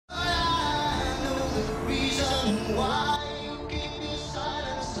reason why you keep your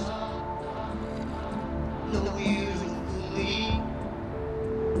silence up. No, you don't believe.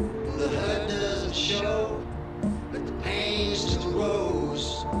 The hurt doesn't show, but the pain still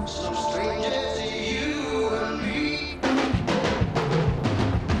grows. Some stranger to you and me.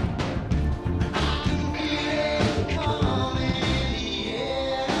 I can feel it coming in the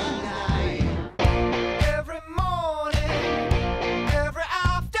air tonight. Every morning, every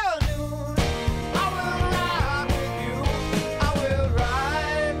afternoon, I will ride with you. I will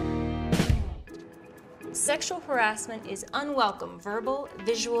ride. Sexual harassment is unwelcome verbal,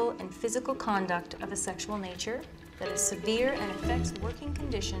 visual, and physical conduct of a sexual nature that is severe and affects working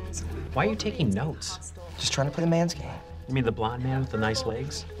conditions. Why are you taking notes? Just trying to play the man's game. You mean the blonde man with the nice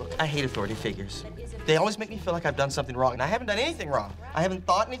legs? Look, I hate authority figures. They always make me feel like I've done something wrong, and I haven't done anything wrong. I haven't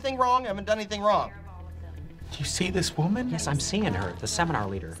thought anything wrong, I haven't done anything wrong. Do you see this woman? Yes, I'm seeing her, the seminar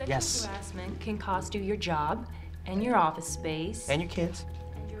leader. Sexual Yes. harassment can cost you your job and your office space. And your kids.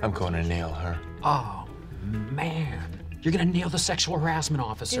 I'm going to nail her. Oh, man. You're gonna nail the sexual harassment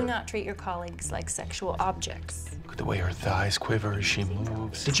officer. Do not treat your colleagues like sexual objects. Look at the way her thighs quiver as she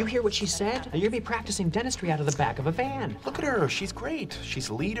moves. Did you hear what she said? You're gonna be practicing dentistry out of the back of a van. Look at her. She's great. She's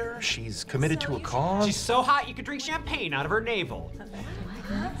a leader. She's committed to a cause. She's so hot you could drink champagne out of her navel.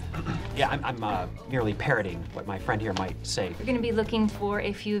 Yeah, I'm merely parroting what my friend here might say. We're going to be looking for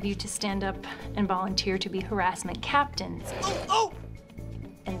a few of you to stand up and volunteer to be harassment captains. Oh!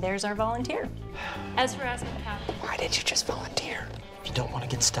 And there's our volunteer. As harassment captain. Why did you just volunteer? If you don't want to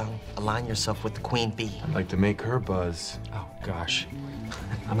get stung, align yourself with the queen bee. I'd like to make her buzz. Oh, gosh.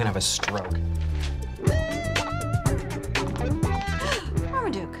 I'm gonna have a stroke.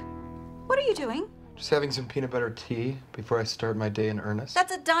 Marmaduke, what are you doing? Just having some peanut butter tea before I start my day in earnest.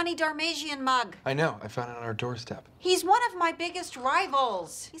 That's a Donnie Darmasian mug. I know. I found it on our doorstep. He's one of my biggest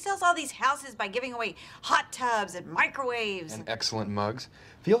rivals. He sells all these houses by giving away hot tubs and microwaves. And excellent mugs.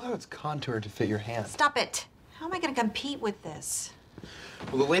 Feel how it's contoured to fit your hand. Stop it. How am I going to compete with this?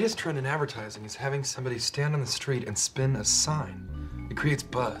 Well, the latest trend in advertising is having somebody stand on the street and spin a sign. It creates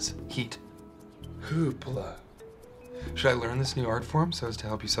buzz, heat. Hoopla. Should I learn this new art form so as to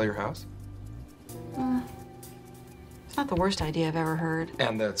help you sell your house? It's not the worst idea I've ever heard.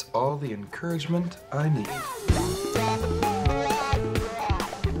 And that's all the encouragement I need.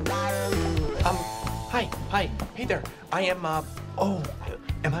 Hi. Hey there. I am,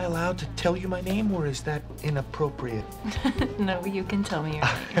 am I allowed to tell you my name, or is that inappropriate? No, you can tell me your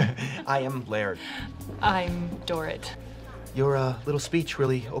name. I am Laird. I'm Dorrit. Your little speech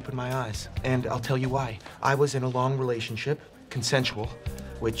really opened my eyes, and I'll tell you why. I was in a long relationship, consensual,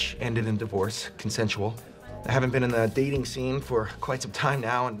 which ended in divorce, consensual. I haven't been in the dating scene for quite some time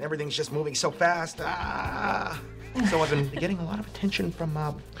now, and everything's just moving so fast. So I've been getting a lot of attention from,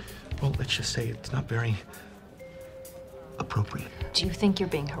 well, let's just say it's not very appropriate. Do you think you're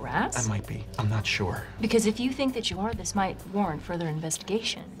being harassed? I might be. I'm not sure. Because if you think that you are, this might warrant further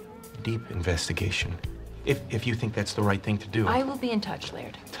investigation. Deep investigation. If you think that's the right thing to do. I will be in touch,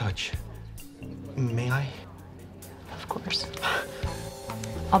 Laird. Touch. May I? Of course.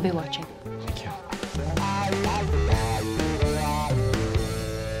 I'll be watching. Thank you.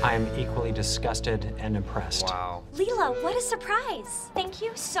 I'm equally disgusted and impressed. Wow. Leila, what a surprise. Thank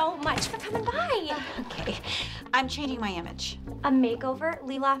you so much for coming by. Okay, I'm changing my image. A makeover?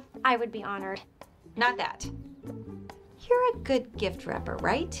 Leila, I would be honored. Not that. You're a good gift wrapper,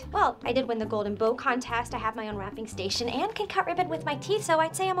 right? Well, I did win the Golden Bow contest. I have my own wrapping station and can cut ribbon with my teeth, so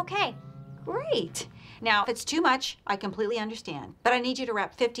I'd say I'm okay. Great. Now, if it's too much, I completely understand. But I need you to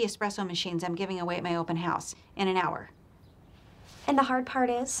wrap 50 espresso machines I'm giving away at my open house in an hour. And the hard part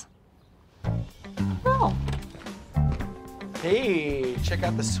is? Oh. Hey, check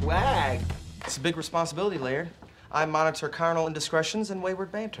out the swag. It's a big responsibility, Laird. I monitor carnal indiscretions and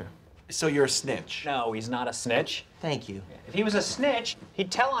wayward banter. So you're a snitch? No, he's not a snitch. Thank you. If he was a snitch, he'd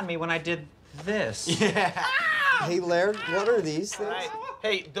tell on me when I did this. Yeah. Hey, Laird, what are these things?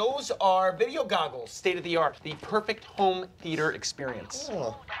 Hey, those are video goggles, state of the art, the perfect home theater experience.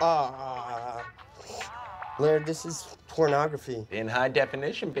 Oh. Laird, this is pornography. In high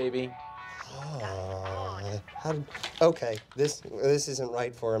definition, baby. Okay, this isn't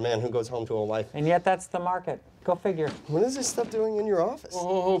right for a man who goes home to a wife. And yet that's the market. Go figure. What is this stuff doing in your office?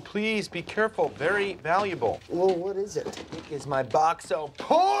 Oh, please be careful. Very valuable. Well, what is it? It is my box of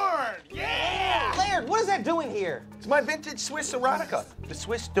porn! Yeah! Laird, what is that doing here? It's my vintage Swiss erotica. The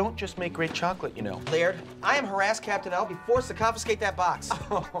Swiss don't just make great chocolate, you know. Laird, I am harassed Captain. I'll be forced to confiscate that box.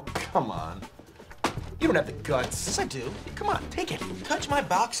 Oh, come on. You don't have the guts. Yes, I do. Come on, take it. Touch my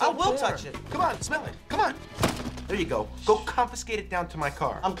box. I of will porn. touch it. Come on, smell it. Come on. There you go. Go confiscate it down to my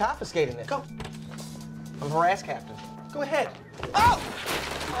car. I'm confiscating it. Go. I'm harassed captain. Go ahead. Oh!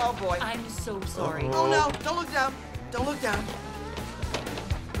 Oh, boy. I'm so sorry. Oh, no. Don't look down. Don't look down.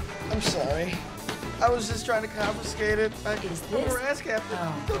 I'm sorry. I was just trying to confiscate it. I'm harassed captain.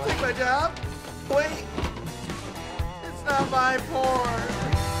 Oh, Don't take my job. Wait. It's not my porn.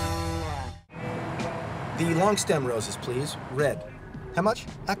 The long stem roses, please. Red. How much?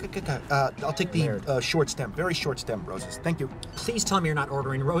 I'll take the short stem, very short stem roses. Thank you. Please tell me you're not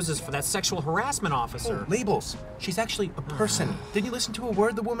ordering roses for that sexual harassment officer. Oh, labels. She's actually a person. Didn't you listen to a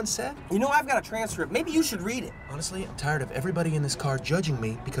word the woman said? You know, I've got a transcript. Maybe you should read it. Honestly, I'm tired of everybody in this car judging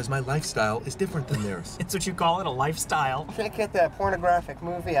me because my lifestyle is different than theirs. It's what you call it, a lifestyle. Can't get that pornographic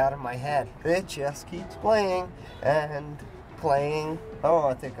movie out of my head. It just keeps playing and playing. Oh,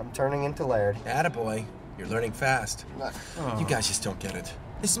 I think I'm turning into Laird. Attaboy. You're learning fast. You guys just don't get it.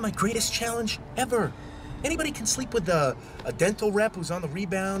 This is my greatest challenge ever. Anybody can sleep with a dental rep who's on the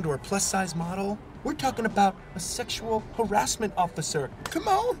rebound or a plus-size model. We're talking about a sexual harassment officer. Come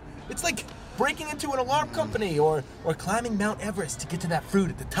on. It's like breaking into an alarm company or climbing Mount Everest to get to that fruit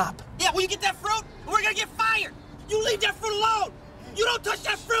at the top. Yeah, well, you get that fruit, we're gonna get fired. You leave that fruit alone. You don't touch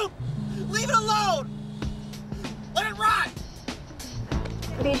that fruit. Leave it alone. Let it rot.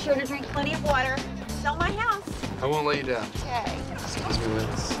 Be sure to drink plenty of water. Sell my house. I won't let you down. Okay. Excuse me,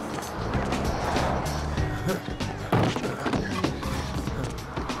 ladies.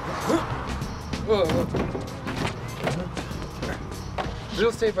 Real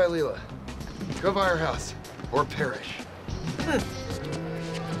estate by Leila. Go buy her house or perish.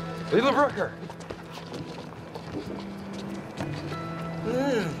 Leila Brooker.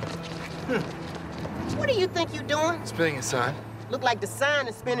 What do you think you're doing? Spinning a sign. Look like the sign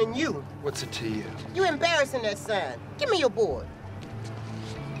is spinning you. What's it to you? You embarrassing that sign. Give me your board.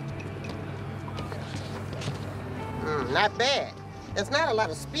 Not bad. There's not a lot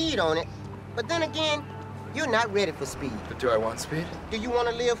of speed on it. But then again, you're not ready for speed. But do I want speed? Do you want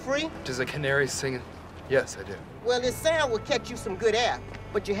to live free? Does a canary sing? Yes, I do. Well, this sound will catch you some good air,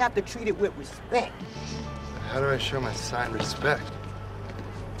 but you have to treat it with respect. How do I show my sign respect?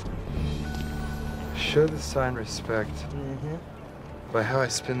 Show the sign respect by how I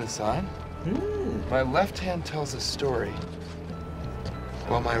spin the sign? My left hand tells a story,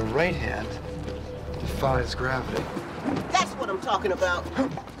 while my right hand defies gravity. That's what I'm talking about.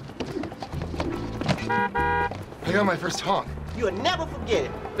 I got my first honk. You'll never forget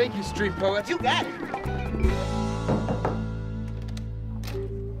it. Thank you, street poet. You got it.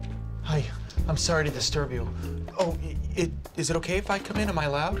 Hi, I'm sorry to disturb you. Oh, is it okay if I come in? Am I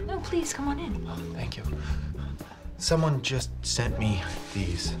allowed? No, please, come on in. Oh, thank you. Someone just sent me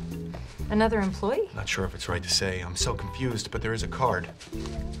these. Another employee? Not sure if it's right to say. I'm so confused, but there is a card.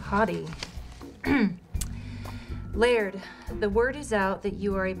 Hottie. Laird, the word is out that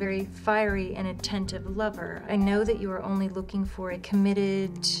you are a very fiery and attentive lover. I know that you are only looking for a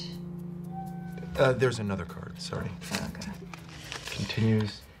committed... There's another card, sorry. Okay.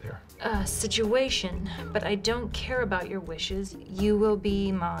 Continues there. Situation, but I don't care about your wishes. You will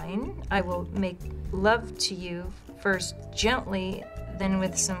be mine. I will make love to you, first gently, then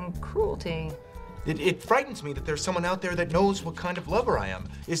with some cruelty. It frightens me that there's someone out there that knows what kind of lover I am.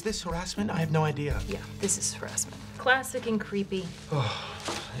 Is this harassment? I have no idea. Yeah, this is harassment. Classic and creepy. Oh,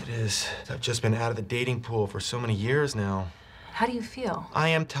 it is. I've just been out of the dating pool for so many years now. How do you feel? I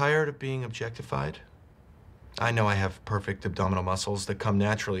am tired of being objectified. I know I have perfect abdominal muscles that come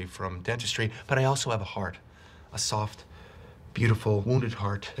naturally from dentistry, but I also have a heart. A soft, beautiful, wounded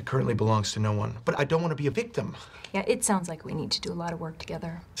heart that currently belongs to no one. But I don't want to be a victim. Yeah, it sounds like we need to do a lot of work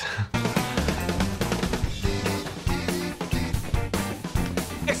together.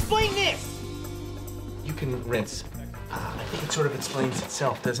 Explain this! You can rinse. I think it sort of explains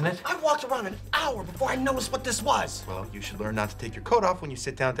itself, doesn't it? I walked around an hour before I noticed what this was. Well, you should learn not to take your coat off when you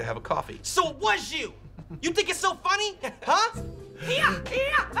sit down to have a coffee. So it was you! You think it's so funny? Huh? Yeah!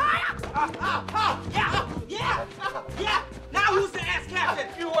 Now who's the ass captain?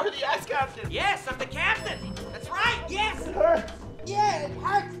 You are the ass captain. Yes, I'm the captain. That's right, yes! It hurts. Yeah, it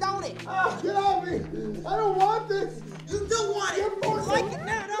hurts, don't it? Get off me! I don't want this! You do want it. You like it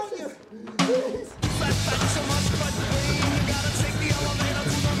now, don't you?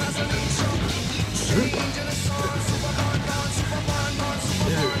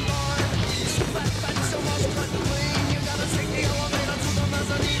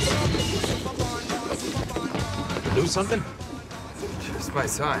 Do something? Just my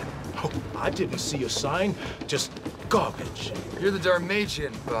sign. Oh, I didn't see a sign, just garbage. You're the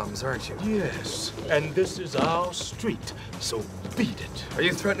Dalmatian bums, aren't you? Yes, and this is our street, so beat it. Are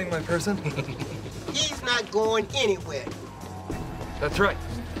you threatening my person? He's not going anywhere. That's right.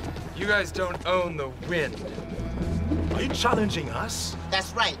 You guys don't own the wind. Are you challenging us?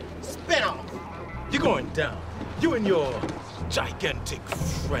 That's right. Spin off. You're going down. You and your gigantic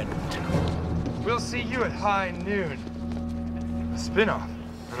friend. We'll see you at high noon. A spin-off.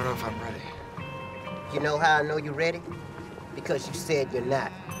 I don't know if I'm ready. You know how I know you're ready? Because you said you're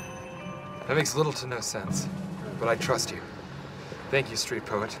not. That makes little to no sense, but I trust you. Thank you, street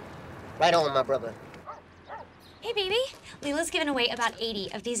poet. Right on, my brother. Hey, baby. Leila's given away about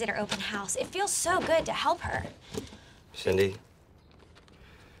 80 of these at her open house. It feels so good to help her. Cindy,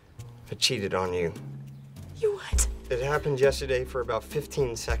 I cheated on you. You what? It happened yesterday for about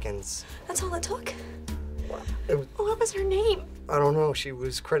 15 seconds. That's all it took? It, What was her name? I don't know. She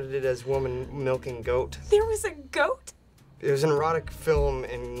was credited as woman milking goat. There was a goat? It was an erotic film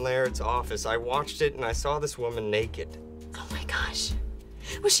in Laird's office. I watched it and I saw this woman naked. Oh my gosh.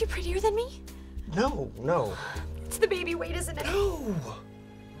 Was she prettier than me? No, no. It's the baby weight, isn't it? No.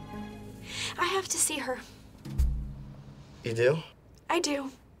 I have to see her. You do? I do.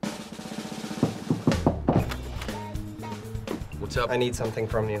 What's up? I need something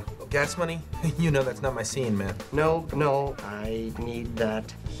from you. Gas money? You know that's not my scene, man. No, I need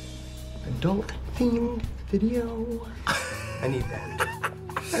that adult-themed video. I need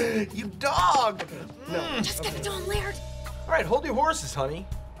that. You dog! No. Just give it to him, Laird. All right, hold your horses, honey.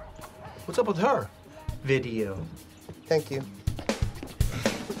 What's up with her? Video. Thank you.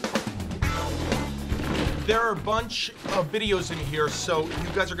 There are a bunch of videos in here, so you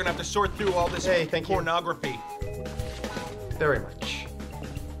guys are gonna have to sort through all this pornography. Very much.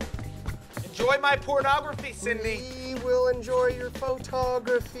 Enjoy my pornography, Cindy. We will enjoy your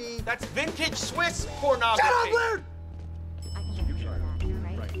photography. That's vintage Swiss pornography. Shut up, Laird!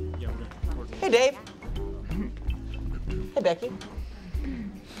 Hey, Dave. Hey, Becky.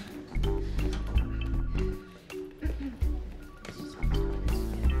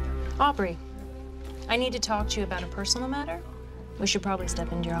 Aubrey, I need to talk to you about a personal matter. We should probably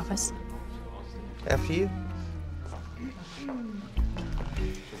step into your office. After you.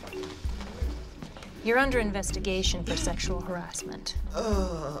 You're under investigation for sexual harassment.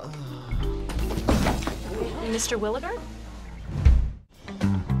 Mr. Williger?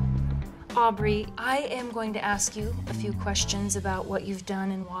 Aubrey, I am going to ask you a few questions about what you've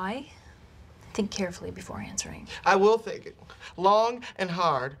done and why. Think carefully before answering. I will think it. Long and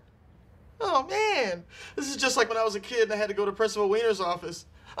hard. Oh, man. This is just like when I was a kid and I had to go to Principal Wiener's office.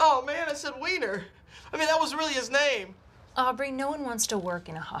 Oh, man, I said Wiener. I mean, that was really his name. Aubrey, no one wants to work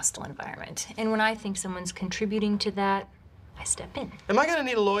in a hostile environment. And when I think someone's contributing to that, I step in. Am I gonna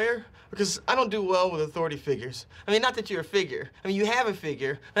need a lawyer? Because I don't do well with authority figures. I mean, not that you're a figure. I mean, you have a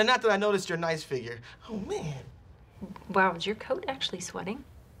figure, and not that I noticed you're a nice figure. Oh, man. Wow, is your coat actually sweating?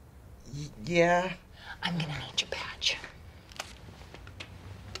 Yeah. I'm gonna need your badge.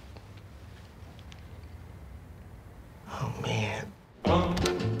 Oh, man.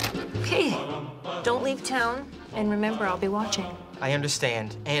 Okay, don't leave town. And remember, I'll be watching. I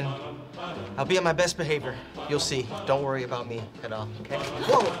understand, and I'll be on my best behavior. You'll see. Don't worry about me at all, okay?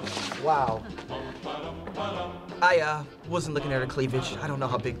 Whoa! Wow. I wasn't looking at her cleavage. I don't know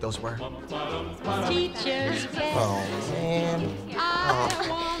how big those were. Teacher's pet. Oh, man. I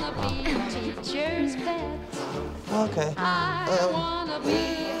wanna be teacher's pet. Okay. I wanna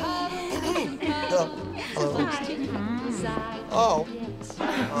be Oh.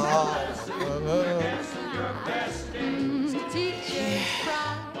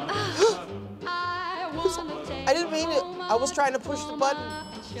 I didn't mean it. I was trying to push the button.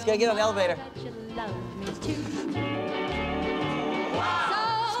 Just gotta get on the elevator.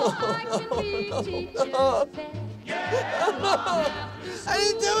 I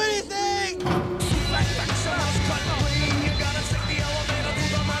didn't do anything!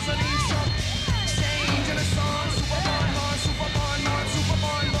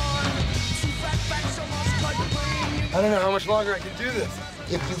 I don't know how much longer I can do this.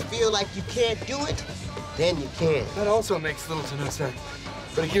 If you feel like you can't do it, then you can. That also makes little to no sense,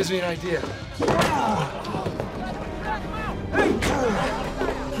 but it gives me an idea.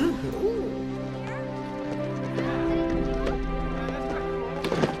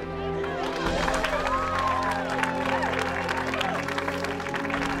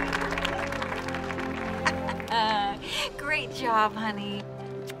 Great job, honey.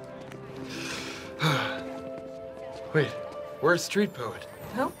 Wait, where's Street Poet?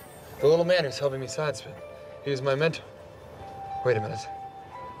 Who? The little man who's helping me sidespin. He was my mentor. Wait a minute.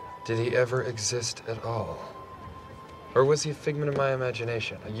 Did he ever exist at all? Or was he a figment of my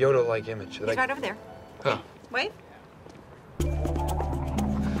imagination? A Yoda-like image that He's right over there. Oh. Wait.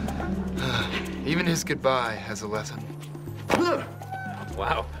 Even his goodbye has a lesson.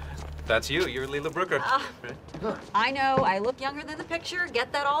 Wow. That's you. You're Leila Brooker. Right? I know, I look younger than the picture,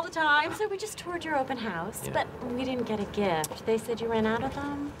 get that all the time. So we just toured your open house, but we didn't get a gift. They said you ran out of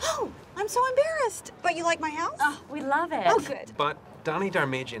them. Oh, I'm so embarrassed. But you like my house? Oh, we love it. Oh, good. But Donnie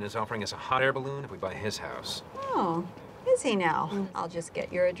Darmagian is offering us a hot air balloon if we buy his house. Oh, is he now? I'll just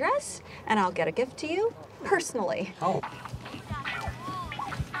get your address, and I'll get a gift to you personally. Oh.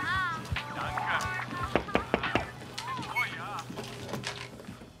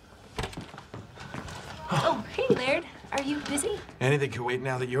 Oh, hey, Laird. Are you busy? Anything can wait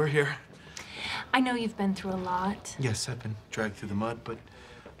now that you're here. I know you've been through a lot. Yes, I've been dragged through the mud, but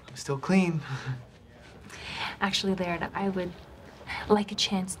I'm still clean. Actually, Laird, I would like a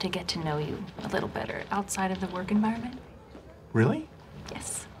chance to get to know you a little better outside of the work environment. Really?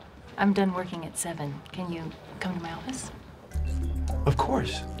 Yes. I'm done working at 7. Can you come to my office? Of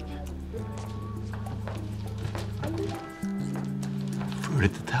course. Fruit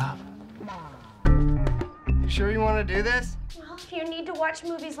at the top. You sure you want to do this? Well, if you need to watch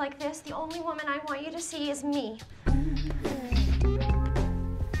movies like this, the only woman I want you to see is me. Are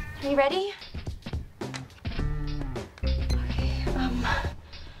you ready? Okay,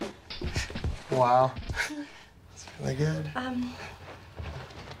 Wow. It's really good. Okay.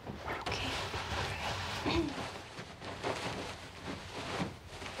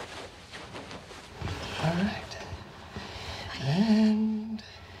 All right. And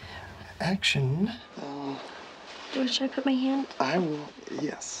action. Where should I put my hand? I will,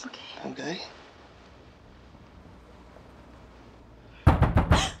 yes. Okay. Okay.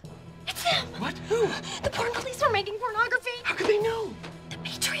 It's them! What? Who? The porn police are making pornography. How could they know? The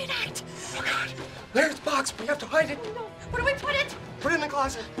Patriot Act. Oh, God. Laird's box. We have to hide it. No. Where do I put it? Put it in the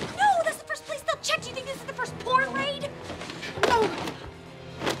closet. No, that's the first place they'll check. Do you think this is the first porn raid? No.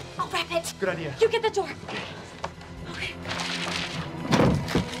 I'll wrap it. Good idea. You get the door. Okay.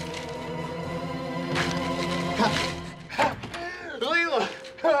 Leila!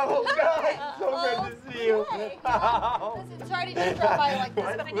 Oh, God! So good to see you. Listen, sorry to disturb by like this,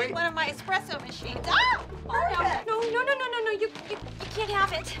 but I need one of my espresso machines. Ah! No, you can't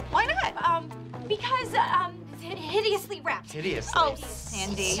have it. Why not? Because, it's hideously wrapped. Hideously. Oh,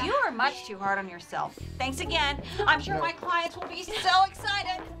 Cindy, you are much too hard on yourself. Thanks again. I'm sure my clients will be so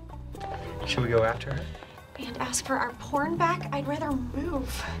excited. Should we go after her? And ask for our porn back? I'd rather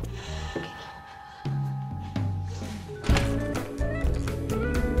move.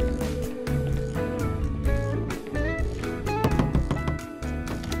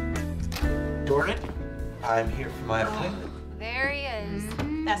 Dorrit, I'm here for my appointment. There he is.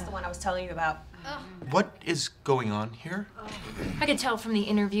 That's the one I was telling you about. What is going on here? I could tell from the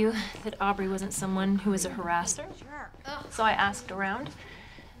interview that Aubrey wasn't someone who was a harasser. So I asked around.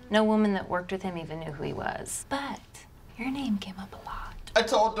 No woman that worked with him even knew who he was. But your name came up a lot. I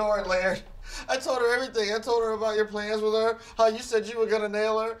told Dorrit, Laird. I told her everything. I told her about your plans with her, how you said you were gonna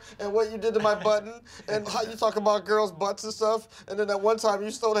nail her, and what you did to my button, and how you talk about girls' butts and stuff. And then that one time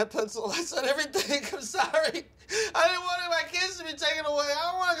you stole that pencil. I said everything. I'm sorry. I didn't want my kids to be taken away.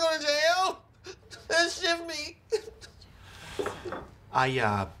 I don't want to go to jail. And shift me.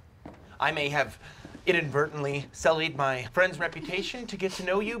 I may have inadvertently sullied my friend's reputation to get to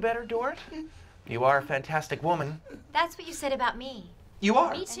know you better, Dorrit. You are a fantastic woman. That's what you said about me. You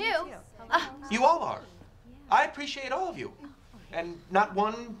are. Me too. You all are. I appreciate all of you. And not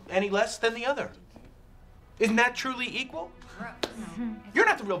one any less than the other. Isn't that truly equal? You're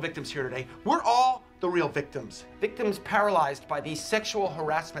not the real victims here today. We're all the real victims. Victims paralyzed by these sexual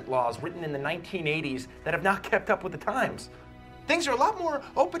harassment laws written in the 1980s that have not kept up with the times. Things are a lot more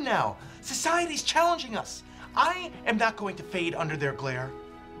open now. Society's challenging us. I am not going to fade under their glare.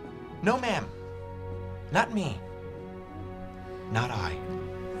 No, ma'am. Not me. Not I.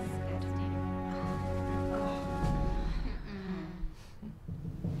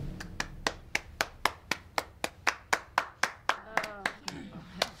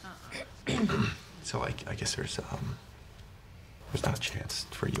 So I guess there's not a chance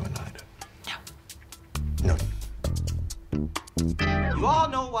for you and I to. No. You all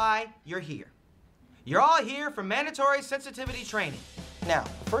know why you're here. You're all here for mandatory sensitivity training. Now,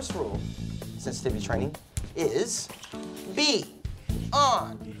 the first rule of sensitivity training is be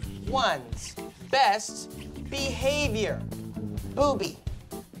on one's best behavior. Booby.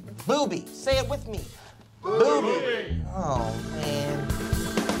 Booby. Say it with me. Booby. Oh, man.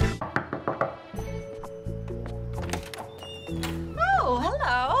 Oh,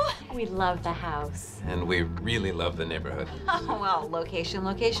 hello. We love the house. And we really love the neighborhood. Oh, well, location,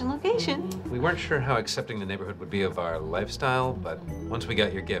 location, location. We weren't sure how accepting the neighborhood would be of our lifestyle, but once we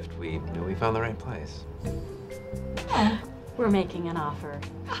got your gift, we knew we found the right place. Yeah. We're making an offer.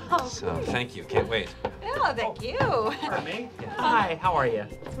 Oh, So, thank you. Can't wait. Oh, thank you. Pardon me? Hi, how are you?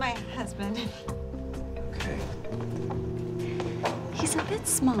 It's my husband. Okay. He's a bit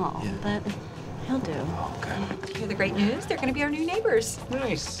small, but he'll do. Okay. Hear the great news? They're going to be our new neighbors.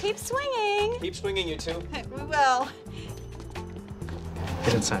 Nice. Keep swinging. Keep swinging, you two. We will.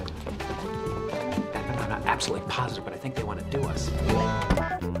 Get inside. I'm not absolutely positive, but I think they want to do us.